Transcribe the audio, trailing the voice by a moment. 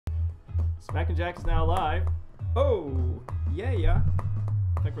Smack and Jack is now live. Oh, yeah.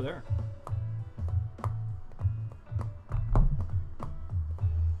 I think we're there.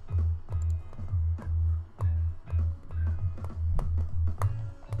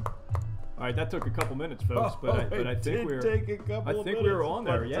 All right, that took a couple minutes, folks, but I think we were on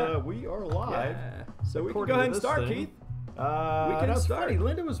there. Yeah, we are live. Yeah. So we can go ahead and start, Keith. We can start. Funny.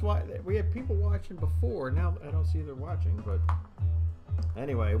 Linda was we had people watching before. Now I don't see they're watching, but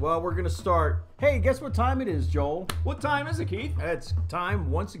anyway, well, we're gonna start. Hey, guess what time it is, Joel? What time is it, Keith? It's time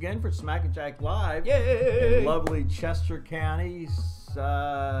once again for Smack and Jack Live. Yay! In lovely Chester County.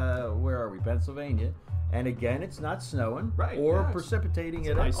 Where are we? Pennsylvania. And again, it's not snowing or precipitating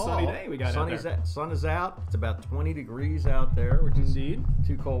at all. Nice sunny day we got out there. Sun is out. It's about 20 degrees out there, which is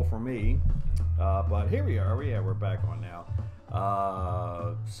too cold for me. But here we are. We're back on now.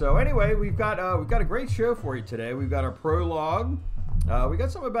 So anyway, we've got a great show for you today. We've got our prologue. We got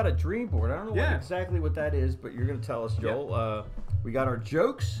something about a dream board. I don't know exactly what that is, but you're going to tell us, Joel. Yeah. We got our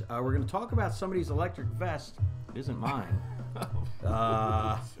jokes. We're going to talk about somebody's electric vest. It isn't mine.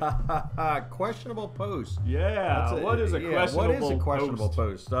 Questionable post. Yeah. What is a questionable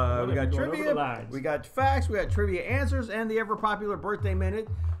post? We got trivia. We got facts. We got trivia answers and the ever popular birthday minute.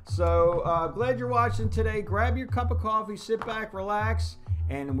 So glad you're watching today. Grab your cup of coffee, sit back, relax,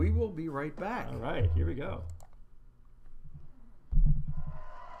 and we will be right back. All right, here we go.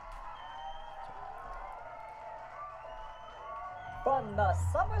 From the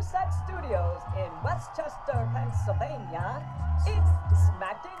Somerset Studios in Westchester, Pennsylvania, it's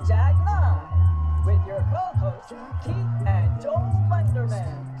Smack and Jack Live with your co-hosts Keith and Joel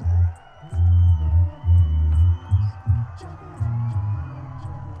Wenderman.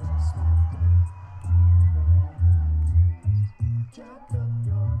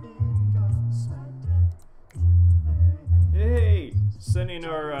 Hey, sending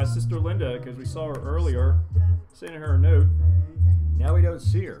our sister Linda, because we saw her earlier, sending her a note. Now we don't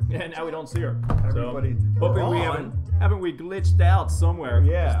see her. Yeah, now we don't see her. Everybody, so, hoping we haven't we glitched out somewhere?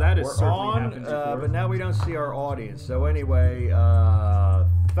 Yeah, that is we're certainly on, happened before. but now we don't see our audience. So anyway,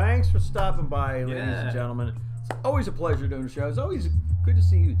 thanks for stopping by, ladies and gentlemen. It's always a pleasure doing the show. It's always good to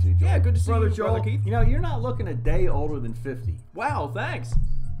see you too, Joel. Yeah, good to see you, Joel. Brother Keith. You know, you're not looking a day older than 50. Wow, thanks.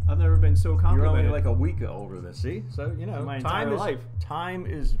 I've never been so complimented. You're only like a week older than, see? So, you know, my entire life. Time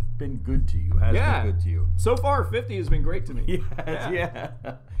has been good to you, has been good to you. So far, 50 has been great to me. Yeah.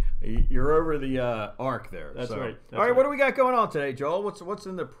 You're over the arc there. That's right. All right, what do we got going on today, Joel? What's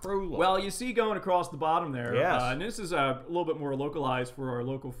in the prologue? Well, you see going across the bottom there. Yes. And this is a little bit more localized for our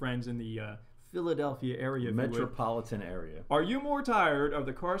local friends in the Philadelphia area. Metropolitan area. Are you more tired of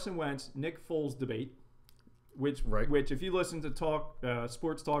the Carson Wentz, Nick Foles debate? Which if you listen to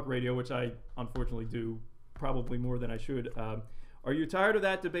sports talk radio, which I unfortunately do probably more than I should, are you tired of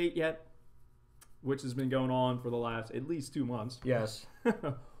that debate yet? Which has been going on for the last at least 2 months. Yes.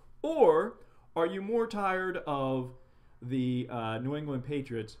 Or are you more tired of the New England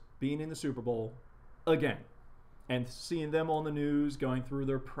Patriots being in the Super Bowl again and seeing them on the news going through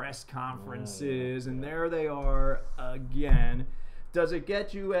their press conferences and there they are again? Does it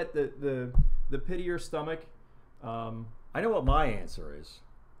get you at the pit of your stomach? I know what my answer is.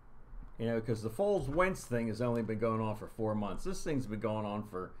 You know, because the Foles-Wentz thing has only been going on for 4 months. This thing's been going on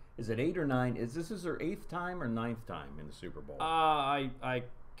for, is it 8 or 9? Is this their 8th time or 9th time in the Super Bowl? I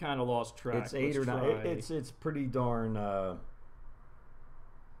kind of lost track. It's 8 or 9. It's pretty darn.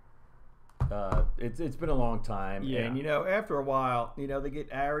 It's been a long time, and you know, after a while, you know, they get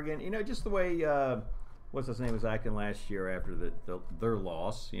arrogant. You know, just the way what's his name was acting last year after their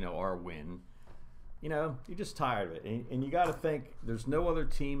loss. You know, our win. You know, you're just tired of it, and you got to think there's no other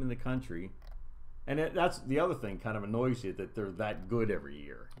team in the country, and that's the other thing kind of annoys you that they're that good every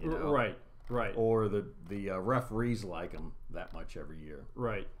year. You know? Right. Or the referees like them that much every year.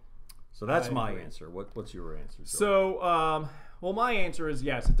 Right. So that's my answer. What's your answer? So, well, my answer is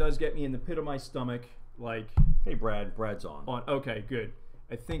yes. It does get me in the pit of my stomach. Like, hey, Brad's on. Okay, good.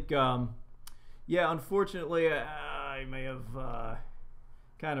 I think, unfortunately, I may have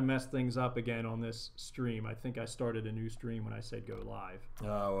kind of messed things up again on this stream. I think I started a new stream when I said go live.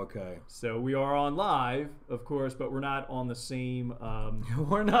 Oh, okay. So we are on live, of course, but we're not on the same.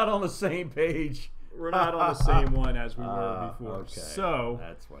 We're not on the same page. We're not on the same one as we were before. Okay. So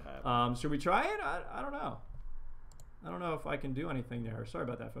that's what happened. Should we try it? I don't know. I don't know if I can do anything there. Sorry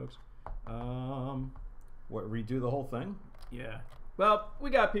about that, folks. What, redo the whole thing? Yeah. Well, we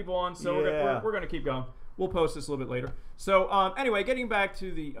got people on, so we're going to keep going. We'll post this a little bit later. So anyway, getting back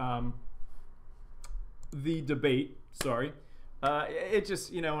to the debate. Sorry, it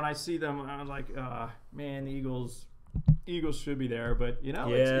just, you know, when I see them, I was like, man, the Eagles Eagles should be there, but you know,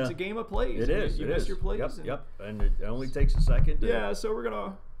 Yeah. it's a game of plays. It is. You it miss is. your plays. Yep. And it only takes a second. Yeah, so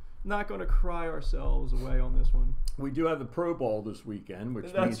we're not gonna cry ourselves away on this one. We do have the Pro Bowl this weekend,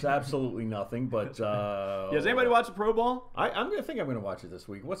 which means absolutely nothing. But yeah, does anybody watch the Pro Bowl? I'm gonna watch it this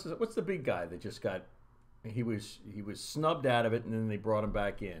week. What's the big guy that just got? He was snubbed out of it, and then they brought him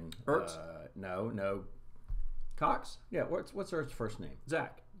back in. Ertz? No. Cox? Yeah. What's Ertz's first name?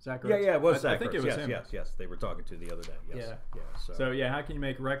 Zach Ertz. Yeah. It was Zach. I think Ertz. it was him. Yes. They were talking to the other day. Yes. Yeah. So yeah, how can you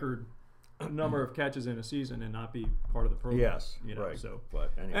make record number of catches in a season and not be part of the program? yes. You know, Right. So.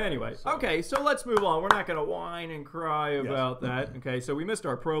 But Anyway, so- okay, so let's move on. We're not going to whine and cry about that. Okay, so we missed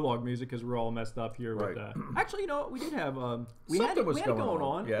our prologue music because we're all messed up here with Right. Actually, you know what? We did have we Something had it was going going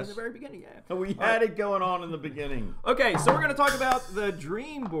on yes. in the very beginning. Yeah. We had it going on in the beginning. Okay, so we're going to talk about the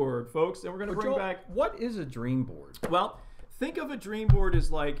dream board, folks, and we're going to bring Joel, back. what is a dream board? Well, think of a dream board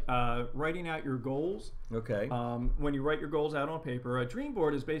as like writing out your goals. Okay. When you write your goals out on paper, a dream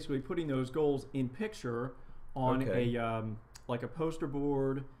board is basically putting those goals in picture on a like a poster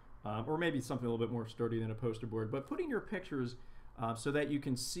board, or maybe something a little bit more sturdy than a poster board. But putting your pictures so that you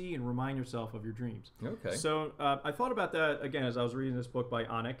can see and remind yourself of your dreams. Okay. So I thought about that again as I was reading this book by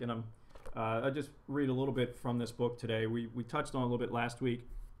Anik, and I just read a little bit from this book today. We touched on a little bit last week,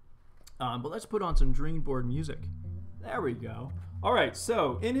 but let's put on some dream board music. There we go. All right,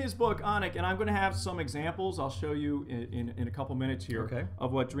 so in his book, Anik, and I'm going to have some examples I'll show you in a couple minutes here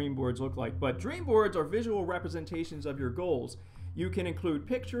of what dream boards look like. But dream boards are visual representations of your goals. You can include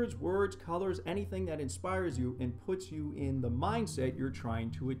pictures, words, colors, anything that inspires you and puts you in the mindset you're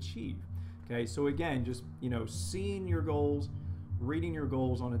trying to achieve. Okay, so again, just, seeing your goals, reading your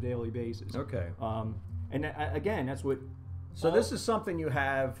goals on a daily basis. Okay. And again, that's what... So this is something you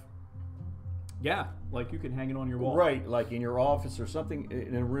have... Yeah, like you can hang it on your wall. Right, like in your office or something,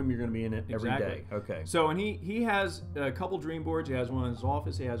 in a room you're going to be in it every day. Okay. So, and he has a couple dream boards. He has one in his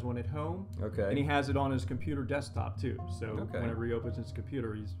office. He has one at home. Okay. And he has it on his computer desktop too. So whenever he opens his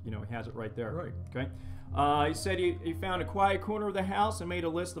computer, he has it right there. Right. Okay. He said he found a quiet corner of the house and made a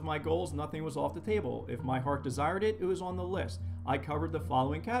list of my goals. Nothing was off the table. If my heart desired it, it was on the list. I covered the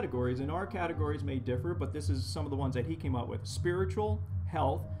following categories, and our categories may differ, but this is some of the ones that he came up with: spiritual,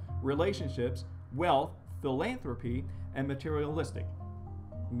 health, relationships, wealth, philanthropy, and materialistic,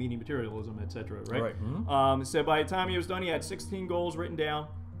 meaning materialism, etc. Right. Mm-hmm. So by the time he was done, he had 16 goals written down,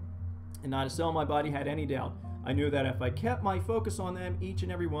 and not a cell in my body had any doubt. I knew that if I kept my focus on them, each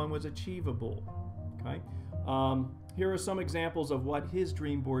and every one was achievable. Okay. Here are some examples of what his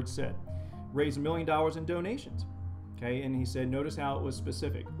dream board said: raise $1 million in donations. Okay, and he said, notice how it was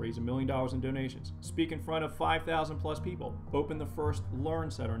specific. Raise $1 million in donations. Speak in front of 5,000 plus people. Open the first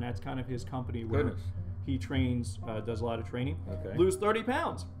Learn Center, and that's kind of his company where he trains, does a lot of training. Okay. Lose 30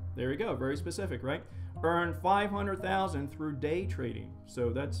 pounds. There you go. Very specific, right? Earn $500,000 through day trading.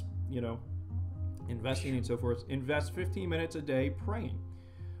 So that's, investing and so forth. Invest 15 minutes a day praying.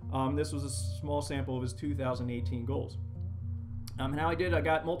 This was a small sample of his 2018 goals. How I did, I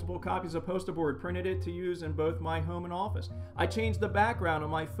got multiple copies of poster board, printed it to use in both my home and office. I changed the background on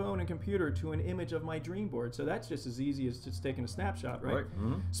my phone and computer to an image of my dream board, so that's just as easy as just taking a snapshot, right?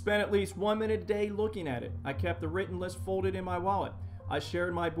 Mm-hmm. Spent at least 1 minute a day looking at it. I kept the written list folded in my wallet. I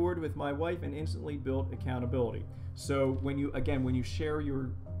shared my board with my wife and instantly built accountability. So when you share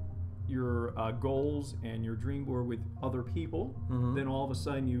your goals and your dream board with other people, then all of a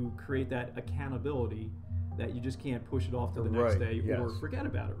sudden you create that accountability that you just can't push it off to the next day or forget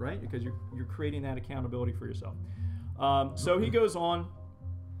about it, right? Because you're creating that accountability for yourself. So he goes on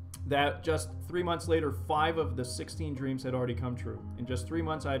that just 3 months later, 5 of the 16 dreams had already come true. In just 3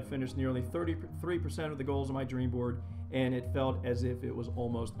 months, I had finished nearly 33% of the goals on my dream board, and it felt as if it was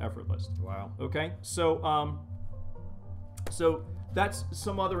almost effortless. Wow. Okay, so that's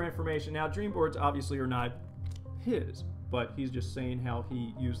some other information. Now, dream boards obviously are not his, but he's just saying how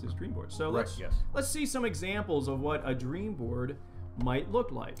he used his dream board. So let's see some examples of what a dream board might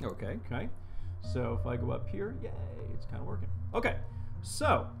look like. Okay. So if I go up here, yay, it's kind of working. Okay,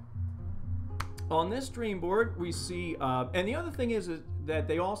 so on this dream board we see, and the other thing is that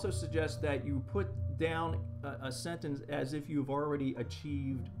they also suggest that you put down a sentence as if you've already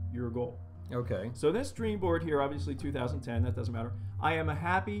achieved your goal. Okay. So this dream board here, obviously 2010, that doesn't matter. I am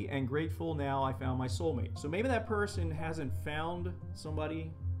happy and grateful now I found my soulmate. So maybe that person hasn't found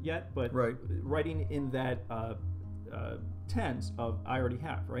somebody yet, but writing in that tense of I already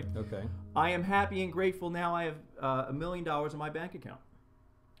have, right? Okay. I am happy and grateful now I have $1 million in my bank account.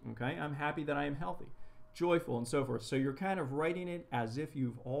 Okay. I'm happy that I am healthy, joyful, and so forth. So you're kind of writing it as if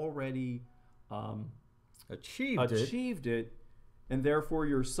you've already achieved it. and therefore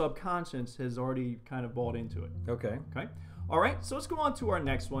your subconscious has already kind of bought into it. Okay. Okay. All right, so let's go on to our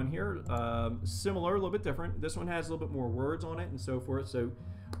next one here. Similar, a little bit different. This one has a little bit more words on it and so forth. So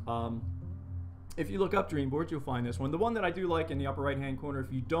if you look up dream boards, you'll find this one. The one that I do like in the upper right-hand corner,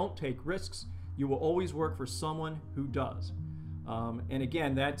 if you don't take risks, you will always work for someone who does. And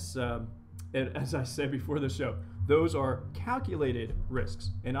again, that's, as I said before the show, those are calculated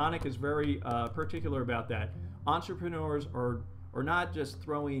risks. And Anik is very particular about that. Entrepreneurs are not just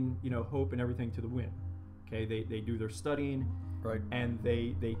throwing, hope and everything to the wind. Okay, they do their studying, right, and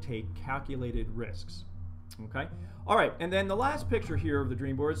they take calculated risks. Okay, all right, and then the last picture here of the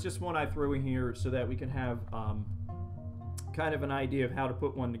dream board is just one I threw in here so that we can have kind of an idea of how to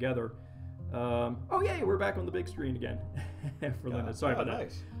put one together. Oh yeah, we're back on the big screen again for Linda. Sorry about that.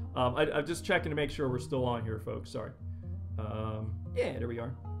 Nice. I'm just checking to make sure we're still on here, folks. Sorry. Yeah, there we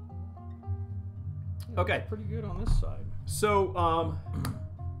are. Okay, pretty good on this side. So.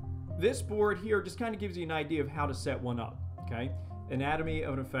 This board here just kind of gives you an idea of how to set one up, okay? Anatomy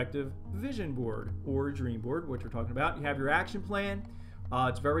of an effective vision board or dream board, what you're talking about. You have your action plan.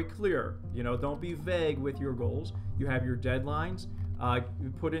 It's very clear. Don't be vague with your goals. You have your deadlines.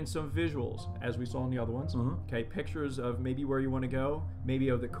 You put in some visuals, as we saw in the other ones. Okay, pictures of maybe where you want to go, maybe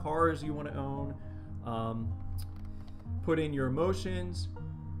of the cars you want to own. Put in your emotions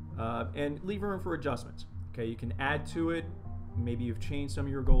and leave room for adjustments. Okay, you can add to it. Maybe you've changed some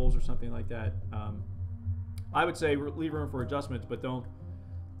of your goals or something like that. I would say leave room for adjustments, but don't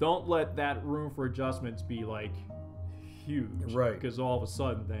let that room for adjustments be like huge, right? Because all of a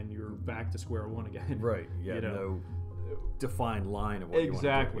sudden, then you're back to square one again, right? Yeah, no defined line of what you want to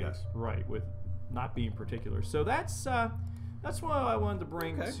do. Exactly, right. With not being particular. So that's what I wanted to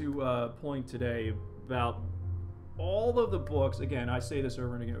bring to point today about all of the books. Again, I say this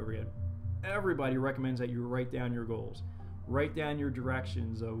over and over again. Everybody recommends that you write down your goals. Write down your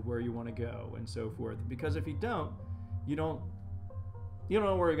directions of where you want to go and so forth. Because if you don't know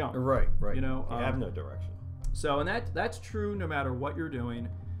where you're going. Right. You have no direction. So, and that's true no matter what you're doing,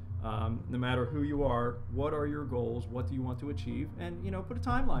 no matter who you are. What are your goals? What do you want to achieve? And put a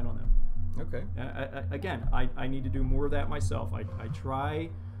timeline on them. Okay. Again, I need to do more of that myself. I try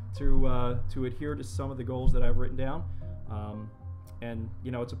to adhere to some of the goals that I've written down, and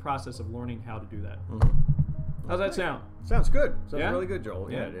it's a process of learning how to do that. How's that sound? Sounds good. Sounds really good,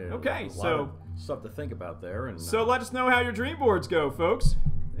 Joel. Yeah. Okay, so stuff to think about there. And so let us know how your dream boards go, folks.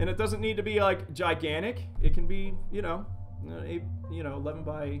 And it doesn't need to be like gigantic. It can be 11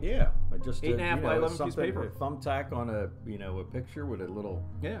 by just 8.5 by 11 piece of paper. A thumbtack on a picture with a little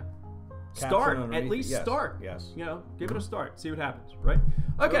start at least. Yes. Start. Yes. Give it a start. See what happens. Right.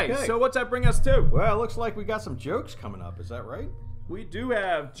 Okay. So what's that bring us to? Well, it looks like we got some jokes coming up. Is that right? We do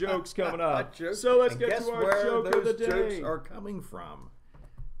have jokes coming up. So let's get to our joke of the day. Where those jokes are coming from?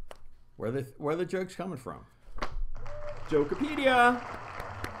 Where the jokes coming from? Jokepedia.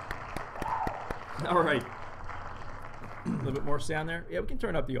 All right. A little bit more sound there. Yeah, we can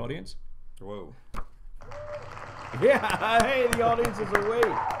turn up the audience. Whoa. Yeah. Hey, the audience is awake.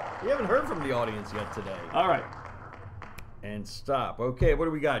 You haven't heard from the audience yet today. All right. And stop. Okay, what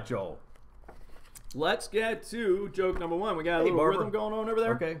do we got, Joel? Let's get to joke number one. We got a little rhythm going on over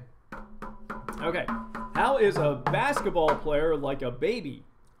there. Okay. How is a basketball player like a baby?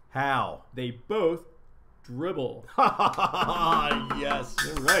 How? They both dribble. Yes.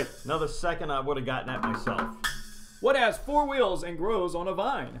 You're right. Another second, I would have gotten that myself. What has 4 wheels and grows on a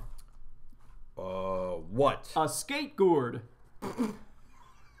vine? What? A skate gourd.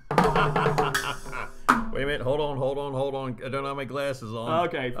 Wait a minute. Hold on. I don't have my glasses on.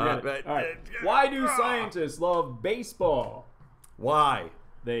 Okay, forget it. All right. Why do scientists love baseball? Why?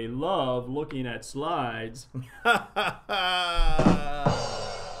 They love looking at slides.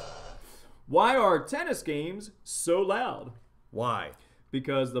 Why are tennis games so loud? Why?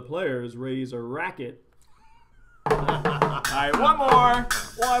 Because the players raise a racket. All right, one more.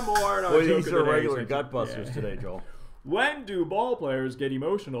 Well, these are regular gutbusters today, Joel. When do ball players get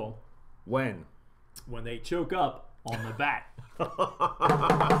emotional? When they choke up on the bat.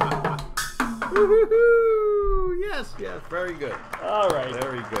 Woo-hoo-hoo. Yes, very good. All right.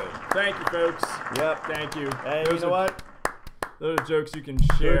 Very good. Thank you, folks. Yep. Thank you. Hey, you know what? Those are jokes you can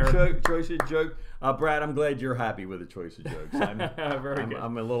share. Choice of joke. Brad, I'm glad you're happy with the choice of jokes. Very good.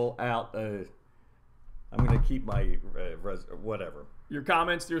 I'm a little out. I'm going to keep my whatever. Your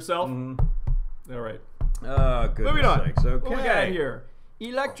comments to yourself? Mm-hmm. All right. Goodness moving on. sakes. Okay. What we got here?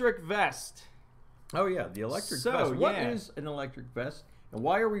 Electric vest. Oh, yeah, the electric vest. What is an electric vest? And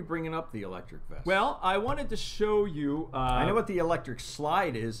why are we bringing up the electric vest? Well, I wanted to show you... I know what the electric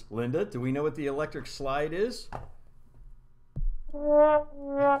slide is. Linda, do we know what the electric slide is? All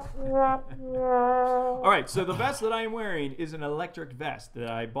right, so the vest that I am wearing is an electric vest that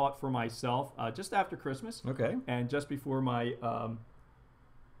I bought for myself just after Christmas. Okay. And just before my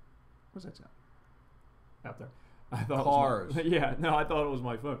what's that sound? Out there. I thought Cars. Yeah, no, I thought it was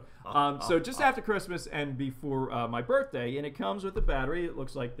my phone. So just after Christmas and before my birthday, and it comes with a battery. It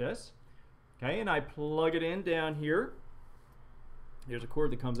looks like this. Okay, and I plug it in down here. Here's a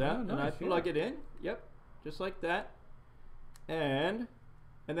cord that comes out, and I plug it in. Yep, just like that. And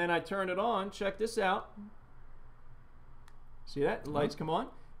then I turn it on. Check this out. See that? The lights come on,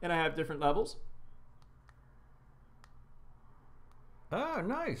 and I have different levels. Oh,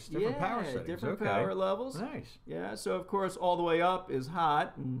 nice. Different power settings. Different power levels. Nice. Yeah, so of course all the way up is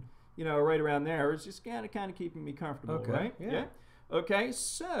hot, and right around there is just kind of keeping me comfortable, right? Yeah. Okay,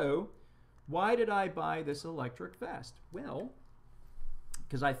 so why did I buy this electric vest? Well,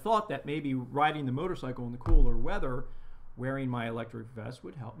 because I thought that maybe riding the motorcycle in the cooler weather, wearing my electric vest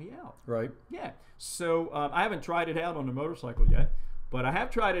would help me out. Right. Yeah. So I haven't tried it out on the motorcycle yet. But I have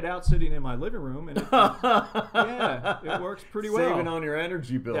tried it out sitting in my living room, and it works pretty well. Saving on your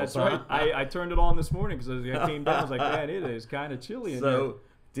energy bills. That's right. I turned it on this morning because I came down. I was like, man, it is kind of chilly in here.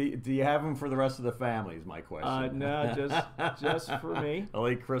 Do you have them for the rest of the family? Is my question. No, just for me. A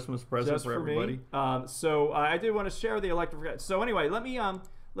late Christmas present Just for everybody. So I did want to share the electric. So anyway, let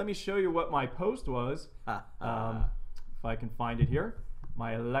me show you what my post was. If I can find it here,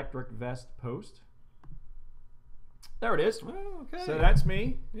 my electric vest post. There it is. Oh, okay. So that's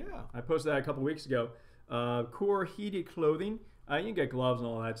me. Yeah. I posted that a couple weeks ago. Core heated clothing. You can get gloves and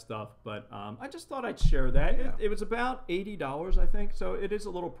all that stuff, but I just thought I'd share that. Yeah. It was about $80, I think, so it is a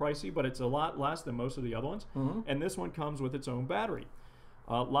little pricey, but it's a lot less than most of the other ones. Mm-hmm. And this one comes with its own battery.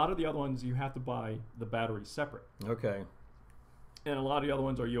 A lot of the other ones, you have to buy the battery separate. Okay. And a lot of the other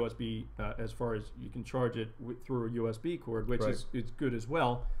ones are USB, as far as you can charge it through a USB cord, which is good as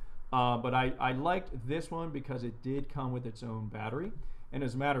well. But I liked this one because it did come with its own battery. And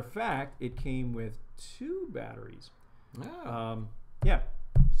as a matter of fact, it came with 2 batteries. Oh. Yeah.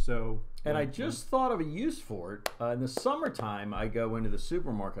 So. And I just thought of a use for it. In the summertime, I go into the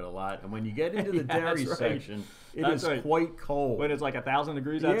supermarket a lot, and when you get into the dairy section, it is quite cold. When it's like 1,000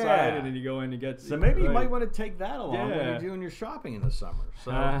 degrees outside, and then you go in and get. So maybe you might want to take that along when you're doing your shopping in the summer.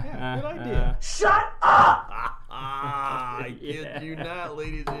 So good idea. Shut up! I kid you not,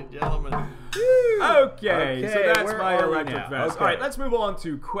 ladies and gentlemen. Okay, so that's my electric vest. All right, let's move on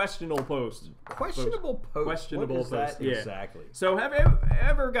to questionable posts. Questionable posts. Questionable what is posts. That exactly. So have you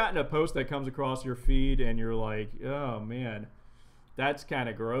ever gotten a post that comes across your feed and you're like, oh man, that's kind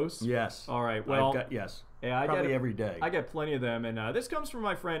of gross? Yes. All right. Well, yes. Yeah, probably every day. I get plenty of them, and this comes from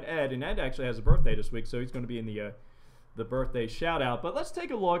my friend Ed, and Ed actually has a birthday this week, so he's going to be in the birthday shout out. But let's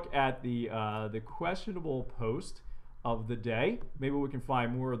take a look at the questionable post of the day. Maybe we can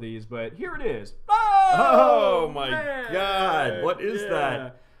find more of these, but here it is. Oh my man. God! What is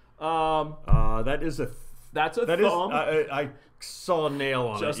that? That is a. That's a thumb. I saw a nail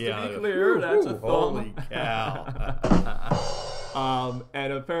on Just it. to be clear, that's a thumb. Holy cow!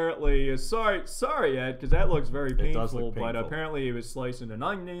 And apparently, sorry, Ed, because that looks very painful. It does look but painful. apparently, he was slicing an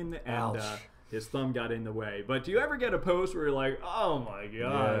onion, and his thumb got in the way. But do you ever get a post where you're like, "Oh my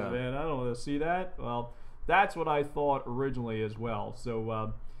God, man, I don't want to see that"? Well, that's what I thought originally as well.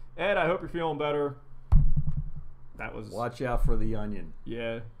 So, Ed, I hope you're feeling better. That was. Watch out for the onion.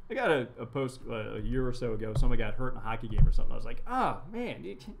 Yeah. I got a post a year or so ago. Somebody got hurt in a hockey game or something. I was like, oh, man, do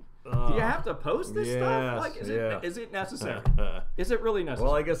you have to post this stuff? Like, is it necessary? Is it really necessary?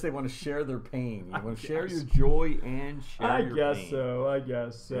 Well, I guess they want to share their pain. You want to share your joy and share your pain. I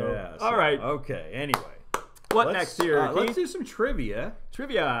guess so. Yeah, all right. Okay, anyway. What next here, Keith? Let's do some trivia.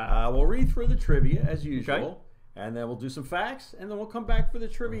 Trivia. We'll read through the trivia as usual. Okay. And then we'll do some facts, and then we'll come back for the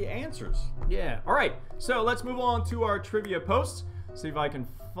trivia answers. Yeah. All right. So let's move on to our trivia posts. See if I can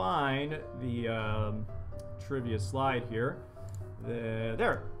find the trivia slide here.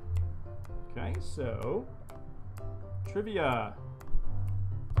 There. Okay, so trivia.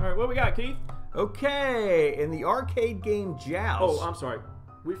 All right, what we got, Keith? Okay, in the arcade game Joust. Oh, I'm sorry.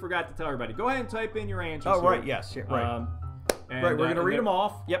 We forgot to tell everybody. Go ahead and type in your answers. Oh, right, here. yes, right. And, right, we're going to read them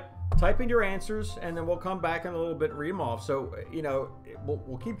off. Yep. Type in your answers, and then we'll come back in a little bit and read them off. So,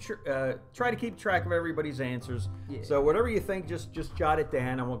 we'll keep try to keep track of everybody's answers. Yeah. So whatever you think, just jot it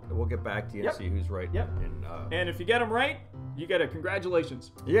down, and we'll get back to you and see who's right. Yep. And if you get them right, you get a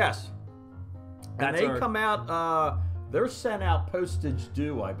congratulations. Yes. And they come out they're sent out postage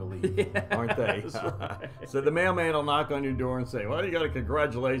due, I believe, aren't they? Right. So the mailman will knock on your door and say, well, you got to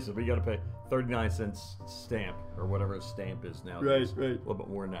congratulations, but you got to pay 39-cent stamp or whatever a stamp is now. Right. A little bit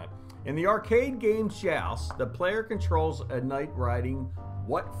more than that. In the arcade game Joust, the player controls a knight riding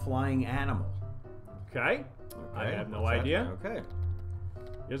what flying animal? Okay. I have no idea. Okay.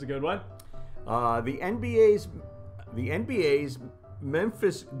 Here's a good one. The NBA's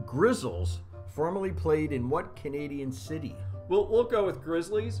Memphis Grizzlies formerly played in what Canadian city? We'll go with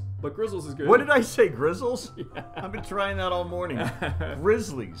Grizzlies, but Grizzlies is good. What did I say, Grizzlies? Yeah. I've been trying that all morning.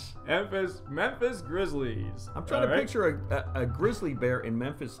 Grizzlies. Memphis Grizzlies. I'm trying to picture a grizzly bear in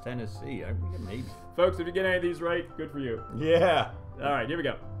Memphis, Tennessee. Maybe. Folks, if you get any of these right, good for you. Yeah. All right, here we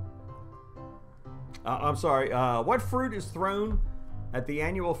go. I'm sorry. What fruit is thrown at the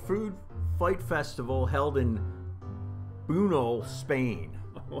annual Food Fight Festival held in Buñol, Spain?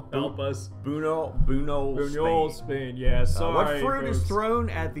 Help us. Buñol, Spain. Yeah, sorry. What fruit folks. is thrown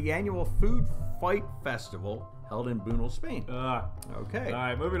at the annual Food Fight Festival held in Buñol, Spain? Okay. All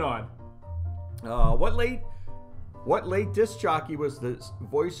right, moving on. What late disc jockey was the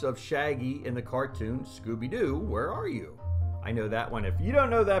voice of Shaggy in the cartoon Scooby-Doo? Where are you? I know that one. If you don't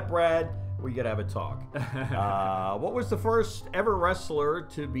know that, Brad, we gotta have a talk. What was the first ever wrestler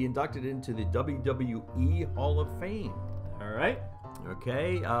to be inducted into the WWE Hall of Fame? All right.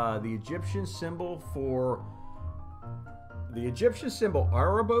 Okay, the Egyptian symbol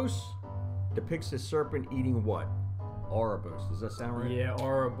Ouroboros depicts a serpent eating what? Ouroboros. Does that sound right? Yeah,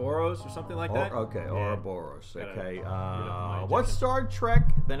 Ouroboros or something like that. Okay, Yeah. Ouroboros. Okay. my What Egyptian. Star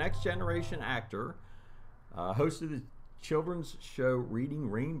Trek: The Next Generation actor hosted the children's show Reading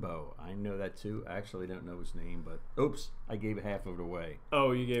Rainbow? I know that too. I actually don't know his name, but oops, I gave half of it away.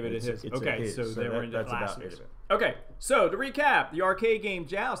 Oh, you gave it It's a his. a Okay, his, so they were into that's about classics. it. Okay, so to recap, the arcade game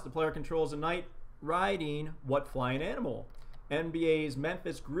Joust, the player controls a knight riding what flying animal? NBA's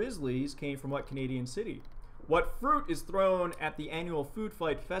Memphis Grizzlies came from what Canadian city? What fruit is thrown at the annual Food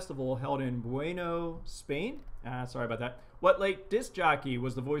Fight Festival held in Buñol, Spain? Sorry about that. What late disc jockey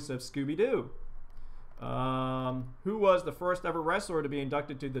was the voice of Scooby-Doo? Who was the first ever wrestler to be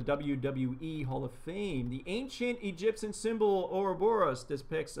inducted to the WWE Hall of Fame? The ancient Egyptian symbol Ouroboros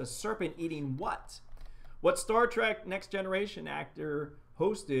depicts a serpent eating what? What Star Trek Next Generation actor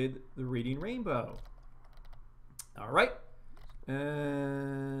hosted the Reading Rainbow? All right.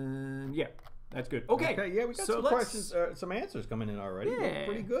 And yeah, that's good. Okay. Yeah, we got so some questions, some answers coming in already. Yeah,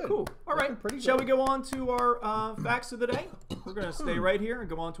 Pretty good. Cool. All right. Pretty good. Shall we go on to our facts of the day? We're going to stay right here and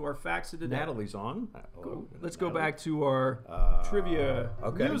go on to our facts of the day. Natalie's on. Cool. Let's go back to our trivia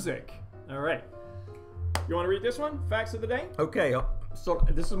music. All right. You want to read this one? Facts of the day? Okay. So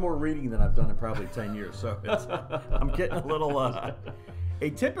this is more reading than I've done in probably 10 years. So I'm getting a little. A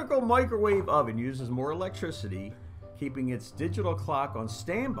typical microwave oven uses more electricity keeping its digital clock on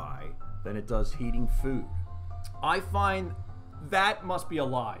standby than it does heating food. I find that must be a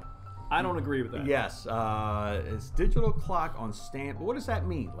lie. I don't agree with that. Yes, it's digital clock on stand. What does that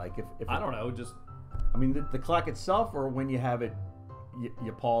mean? Like if I don't know. Just I mean the clock itself, or when you have it,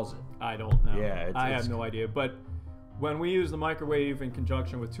 you pause it. I don't know. Yeah, I have no idea. But when we use the microwave in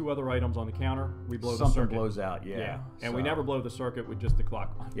conjunction with two other items on the counter, we blow the circuit. Something blows out. Yeah. And we never blow the circuit with just the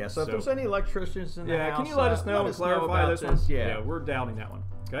clock on. Yeah. So if there's any electricians in the house, can you let us know and clarify this one? Yeah, we're doubting that one.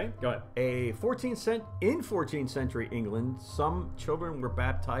 Okay, go ahead. In 14th century England, some children were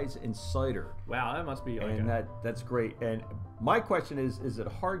baptized in cider. Wow, that must be like And that's great. And my question is it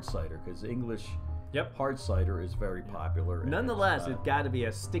hard cider? Because English hard cider is very popular. Nonetheless, it's got to be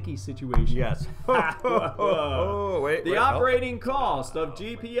a sticky situation. Yes. The operating cost of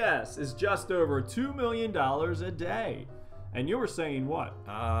GPS is just over $2 million a day. And you were saying what?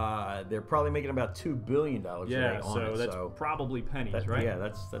 They're probably making about $2 billion a day on it. That's probably pennies, right? Yeah,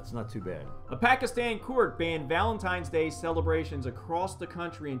 that's not too bad. A Pakistan court banned Valentine's Day celebrations across the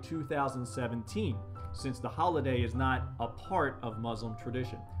country in 2017, since the holiday is not a part of Muslim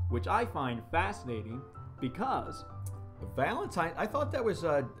tradition, which I find fascinating because Valentine, I thought that was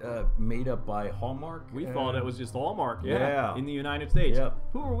made up by Hallmark. We thought it was just Hallmark, Yeah. in the United States. Yep.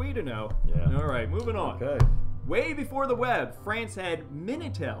 Who are we to know? Yeah. All right, moving on. Okay. Way before the web, France had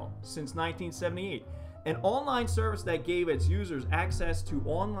Minitel since 1978, an online service that gave its users access to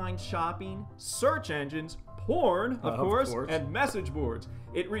online shopping, search engines, porn, of course, and message boards.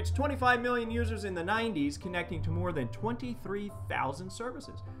 It reached 25 million users in the 90s, connecting to more than 23,000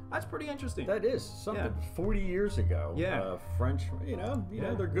 services. That's pretty interesting. That is something 40 years ago. Yeah. French,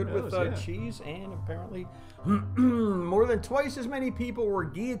 they're good who with knows, cheese, and apparently more than twice as many people were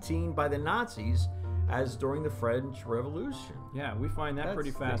guillotined by the Nazis as during the French Revolution. Yeah, we find that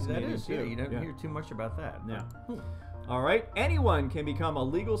pretty fascinating. That is, too. you don't hear too much about that. Yeah. All right. Anyone can become a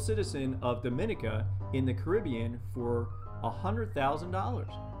legal citizen of Dominica in the Caribbean for $100,000.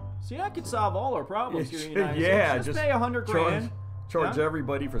 See, that could solve all our problems here in the United States. Just pay $100,000. Charge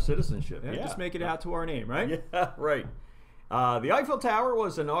everybody for citizenship. Yeah, just make it out to our name, right? Yeah, right. The Eiffel Tower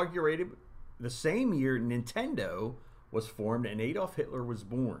was inaugurated the same year Nintendo was formed and Adolf Hitler was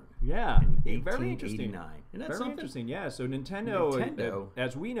born. Yeah, in very interesting. 1889. Isn't that very something? Interesting. Yeah. So Nintendo,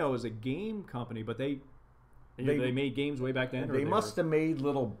 as we know, is a game company, but they made games way back then. They must have made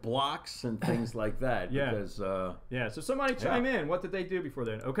little blocks and things like that. Yeah. Because, so somebody chime in. What did they do before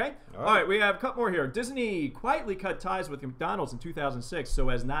then? Okay. All right. We have a couple more here. Disney quietly cut ties with McDonald's in 2006 so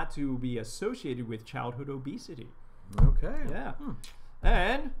as not to be associated with childhood obesity. Okay. Yeah.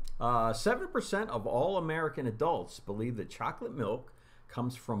 And 7% of all American adults believe that chocolate milk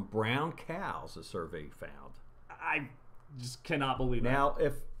comes from brown cows, a survey found. I just cannot believe that. Now,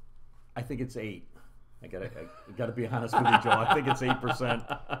 I think it's 8. I gotta be honest with you, Joel. I think it's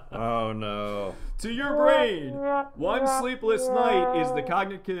 8%. Oh no! To your brain, one sleepless night is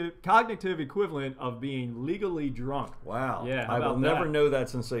the cognitive equivalent of being legally drunk. Wow! Yeah, I will never know that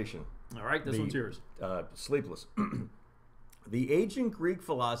sensation. All right, this one's yours. Sleepless. The ancient Greek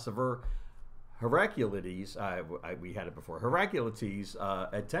philosopher Heraclitus, we had it before. Heraclitus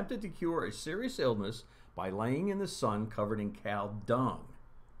attempted to cure a serious illness by laying in the sun covered in cow dung.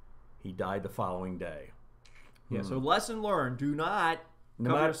 He died the following day. Yeah, so lesson learned. Do not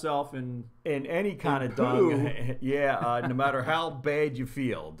cover yourself in any kind of dung. Yeah, no matter how bad you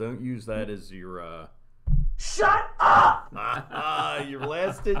feel. Don't use that as your... Shut up! Your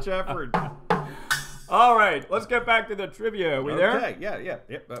last-ditch effort. All right, let's get back to the trivia. Are we there? Okay, yeah.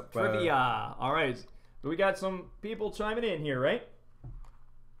 Trivia. All right. We got some people chiming in here, right?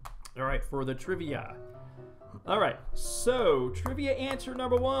 All right, for the trivia. All right, so trivia answer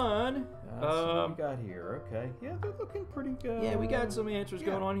number 1. What we got here? Okay, yeah, they're looking pretty good. Yeah, we got some answers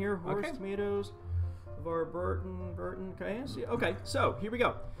going on here. Horse, tomatoes, LeVar Burton. Okay, so here we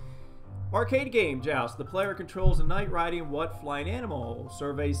go. Arcade game joust. The player controls a knight riding what flying animal?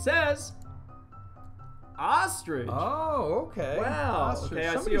 Survey says ostrich. Oh, okay. Wow. Ostrich. Okay,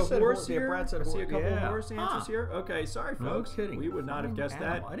 I Somebody see a horse yeah, here. Brad said I see a couple of yeah. horse answers here. Okay, sorry, folks. No kidding. We would not have guessed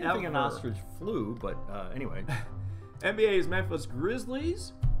that. I didn't think an ostrich flew, but anyway. NBA's Memphis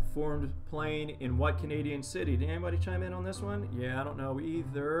Grizzlies formed playing in what Canadian city? Did anybody chime in on this one? Yeah, I don't know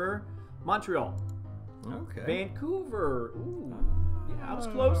either. Montreal. Okay. Vancouver. Ooh. Yeah, I was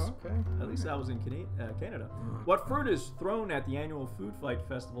close. Okay. At least I was in Canada. What fruit is thrown at the annual Food Fight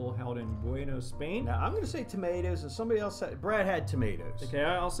Festival held in Buenos, Spain? Now, I'm going to say tomatoes, and somebody else said... Brad had tomatoes. Okay,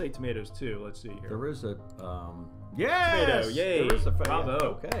 I'll say tomatoes, too. Let's see here. There is a... yes! Tomato, yay. There is a...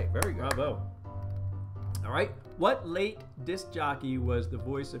 Bravo. Okay, very good. Bravo. All right. What late disc jockey was the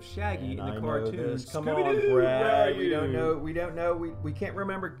voice of Shaggy in the cartoons? Come on, Brad. We don't know. We can't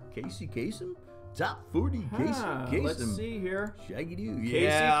remember Casey Kasem? Top 40, Casey Kasem. Let's see here. Shaggy Doo.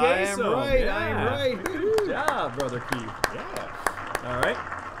 Yeah, I am right. Yeah. I am right. Good job, Brother Keith. Yeah. All right.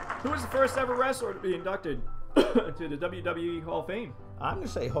 Who was the first ever wrestler to be inducted to the WWE Hall of Fame? I'm going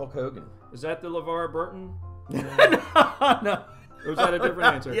to say Hulk Hogan. Is that the LeVar Burton? No. Or was that a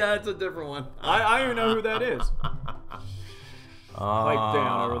different answer? Yeah, it's a different one. I don't even know who that is. Pipe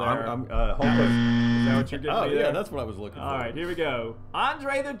down over there. Hulk Hogan. Is that what you're getting me there? Yeah, that's what I was looking for. All right, here we go.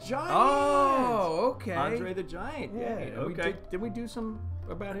 Andre the Giant. Oh, okay. Andre the Giant. Yeah. Okay. Did we do some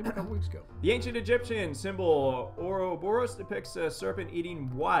about him a couple weeks ago? The ancient Egyptian symbol Ouroboros depicts a serpent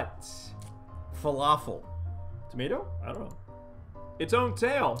eating what? Falafel. Tomato? I don't know. Its own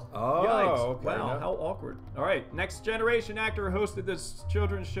tail. Oh, yikes. okay. Wow, how awkward. All right, Next Generation actor hosted this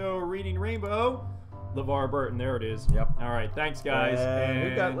children's show Reading Rainbow. LeVar Burton, there it is. Yep. All right, thanks, guys.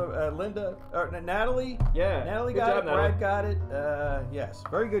 And we got Natalie. Yeah. Natalie Good got job, it. Natalie. Brad got it. Yes.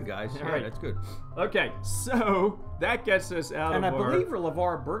 Very good, guys. All Yeah, right. that's good. Okay, so that gets us out And of I our... believe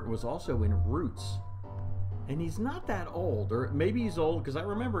LeVar Burton was also in Roots. And he's not that old. Or maybe he's old, because I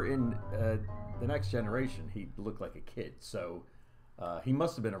remember in The Next Generation, he looked like a kid. So he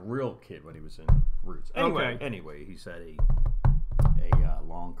must have been a real kid when he was in Roots. Anyway, he's had a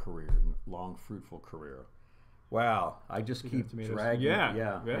long career, long, fruitful career. Wow, I just keep dragging.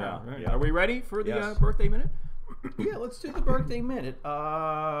 Yeah. Are we ready for the birthday minute? Yeah, let's do the birthday minute.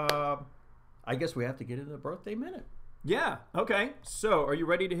 I guess we have to get into the birthday minute. Yeah. Okay. So, are you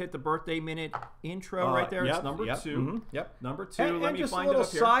ready to hit the birthday minute intro right there? It's number 2. Mm-hmm, yep. Number 2. And Let me just find a it little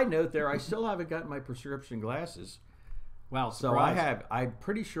up here. side note there. I still haven't gotten my prescription glasses. Wow. So I'm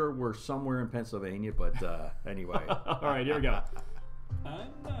pretty sure we're somewhere in Pennsylvania, but anyway. All right. Here we go.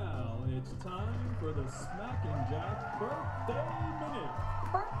 And now it's time for the Smack and Jack Birthday Minute.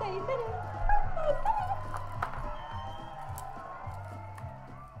 Birthday minute.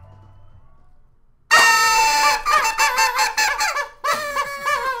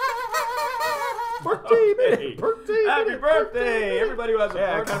 Birthday Okay. minute. Birthday Happy minute. birthday, everybody who has a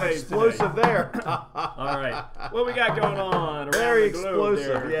birthday kind of explosive today. there. All right, what we got going on? Around Very the globe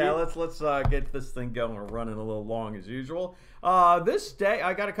explosive. there? Yeah, let's get this thing going. We're running a little long as usual. This day,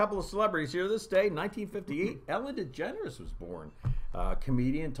 I got a couple of celebrities here. This day, 1958, Ellen DeGeneres was born.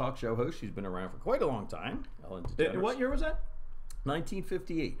 Comedian, talk show host. She's been around for quite a long time. Ellen DeGeneres. What year was that?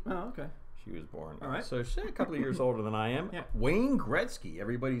 1958. Oh, okay. She was born. All right. So she's a couple of years older than I am. Yeah. Wayne Gretzky,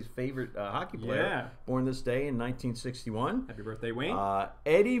 everybody's favorite hockey player. Yeah. Born this day in 1961. Happy birthday, Wayne.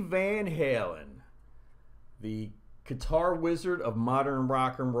 Eddie Van Halen, the guitar wizard of modern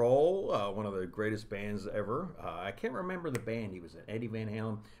rock and roll, one of the greatest bands ever. I can't remember the band he was in. Eddie Van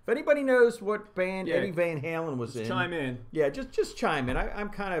Halen. If anybody knows what band Eddie Van Halen was in, chime in. Yeah, just chime in. I'm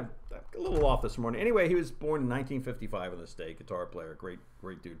kind of a little off this morning. Anyway, he was born in 1955 on this day. Guitar player, great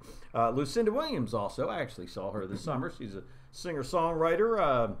dude. Lucinda Williams also. I actually saw her this summer. She's a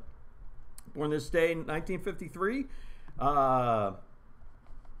singer-songwriter. Born this day in 1953.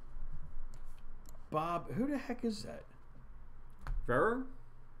 Bob, who the heck is that? Ferrer?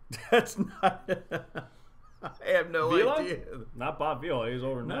 That's not. I have no Vila? idea. Not Bob Vila. He's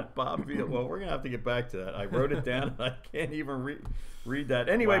over than that. Not Bob Vila. Well, we're gonna have to get back to that. I wrote it down and I can't even read that.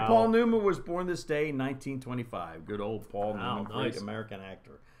 Anyway, Wow. Paul Newman was born this day in 1925. Good old Paul Wow, Newman, nice. great American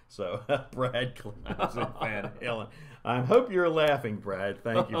actor. So Brad Clemens and Van Halen. I hope you're laughing, Brad.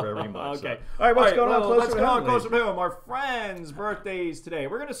 Thank you very much. Okay. So, all right, what's going on well, closer let's to go on home, closer ladies? to home. Our friends' birthdays today.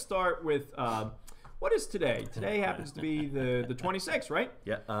 We're going to start with what is today? Today happens to be the 26th, right?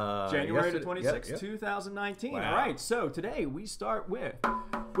 Yeah. January yes, the 26th, yep. 2019. Wow. All right, so today we start with,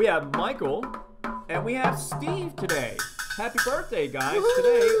 we have Michael and we have Steve today. Happy birthday, guys,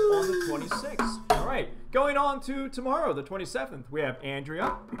 today on the 26th. All right, going on to tomorrow, the 27th, we have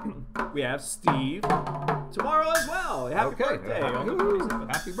Andrea, we have Steve, tomorrow as well. Happy birthday on the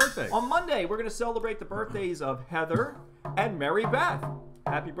 27th. Happy birthday. On Monday, we're going to celebrate the birthdays of Heather and Mary Beth.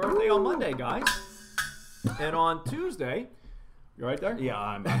 Happy birthday on Monday, guys. And on Tuesday, you right there? Yeah,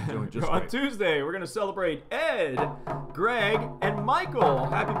 I'm doing just On great. Tuesday, we're going to celebrate Ed, Greg, and Michael.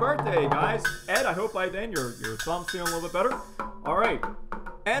 Happy birthday, guys. Ed, I hope by then your thumb's feeling a little bit better. All right.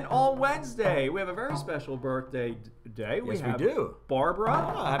 And on Wednesday, we have a very special birthday day. Yes, we have do. Barbara.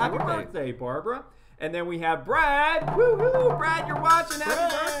 Ah, happy birthday. Barbara. And then we have Brad. Woohoo! Brad, you're watching.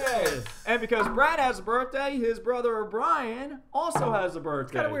 Happy Brad. birthday. And because Brad has a birthday, his brother Brian also has a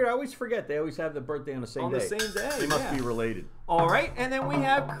birthday. Kind of weird. I always forget. They always have the birthday on the same On day. the same day, They must yeah. be related. All right, and then we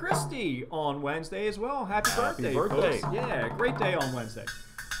have Christy on Wednesday as well. Happy birthday, birthday. folks. Yeah, great day on Wednesday.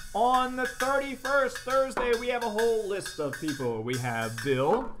 On the 31st, Thursday, we have a whole list of people. We have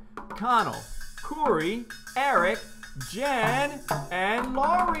Bill, Connell, Corey, Eric, Jen, and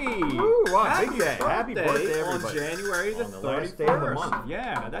Laurie. Ooh, wow, big day. Happy birthday, on everybody. January the On the 31st. last day of the month.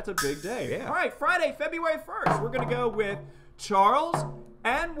 Yeah, that's a big day. Yeah. All right, Friday, February 1st, we're going to go with Charles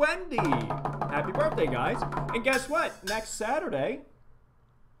and Wendy. Happy birthday, guys. And guess what? Next Saturday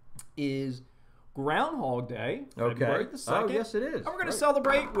is Groundhog Day. Okay. February the 2nd. Oh, yes, it is. And we're going to Right.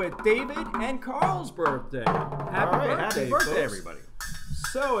 celebrate with David and Carl's birthday. Happy All right, birthday, happy birthday, folks. everybody.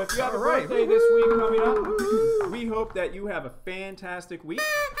 So, if you have a All right. birthday this week coming up, we hope that you have a fantastic week.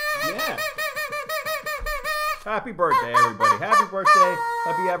 Yeah. Happy birthday, everybody. Happy birthday.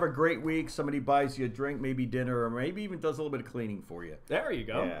 Hope you have a great week. Somebody buys you a drink, maybe dinner, or maybe even does a little bit of cleaning for you. There you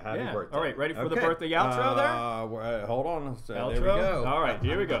go. Yeah, happy birthday. All right, ready for the Okay. birthday outro there? Hold on. So, Outro? There we go. All right,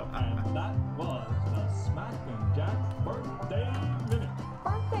 here we go. And that was the Smack and Jack Birthday Minute.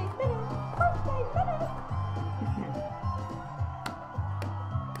 Birthday minute, birthday minute.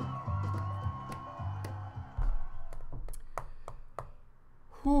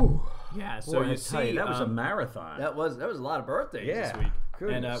 Whew. Yeah, so Boy, you I tell see, that was a marathon. That was a lot of birthdays Yeah, this week. And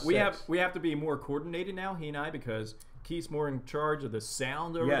goodness we sakes. have to be more coordinated now, he and I, because Keith's more in charge of the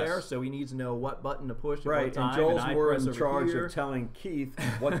sound over Yes. there, so he needs to know what button to push at Right, what time. and Joel's I more press in over charge here. of telling Keith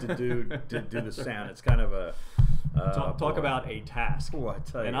what to do to do the sound. It's kind of a Talk boy. about a task. Boy, I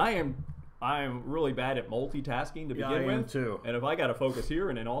tell And you. I am really bad at multitasking to Yeah, begin I am with. too. And if I got to focus here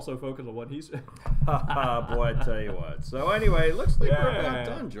and then also focus on what he's Boy, I tell you what. So anyway, looks like we're Yeah. about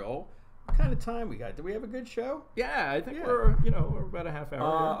done, Joel. What kind of time we got? Do we have a good show? Yeah, I think Yeah. we're about a half hour. here.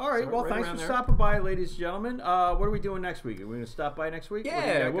 All right. So Well, right thanks around for there. stopping by, ladies and gentlemen. What are we doing next week? Are we going to stop by next week? What do you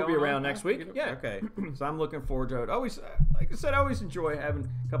Yeah, got we'll be going around on? next week. Yeah. Okay. So I'm looking forward to it. Always, like I said, I always enjoy having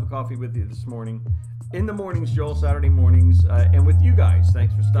a cup of coffee with you this morning. In the mornings, Joel, Saturday mornings, and with you guys.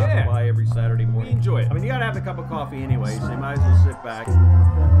 Thanks for stopping Yeah. by every Saturday morning. We enjoy it. I mean, you got to have a cup of coffee anyway, so you might as well sit back.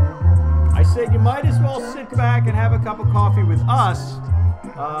 I said you might as well sit back and have a cup of coffee with us.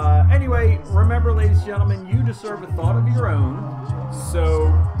 Anyway, remember, ladies and gentlemen, you deserve a thought of your own. So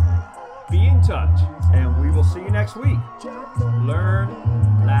be in touch. touch. And we will see you next week. Learn,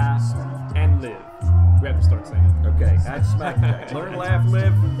 laugh, and live. We have to start singing. Okay, that's Smack Jack. Learn, laugh,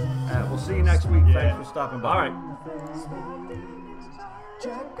 live. We'll see you next week. Thanks for stopping by. All right.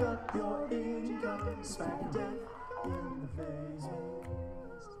 Jack up your income, smack Jack in the face.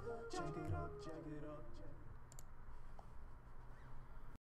 Check it up, check it up.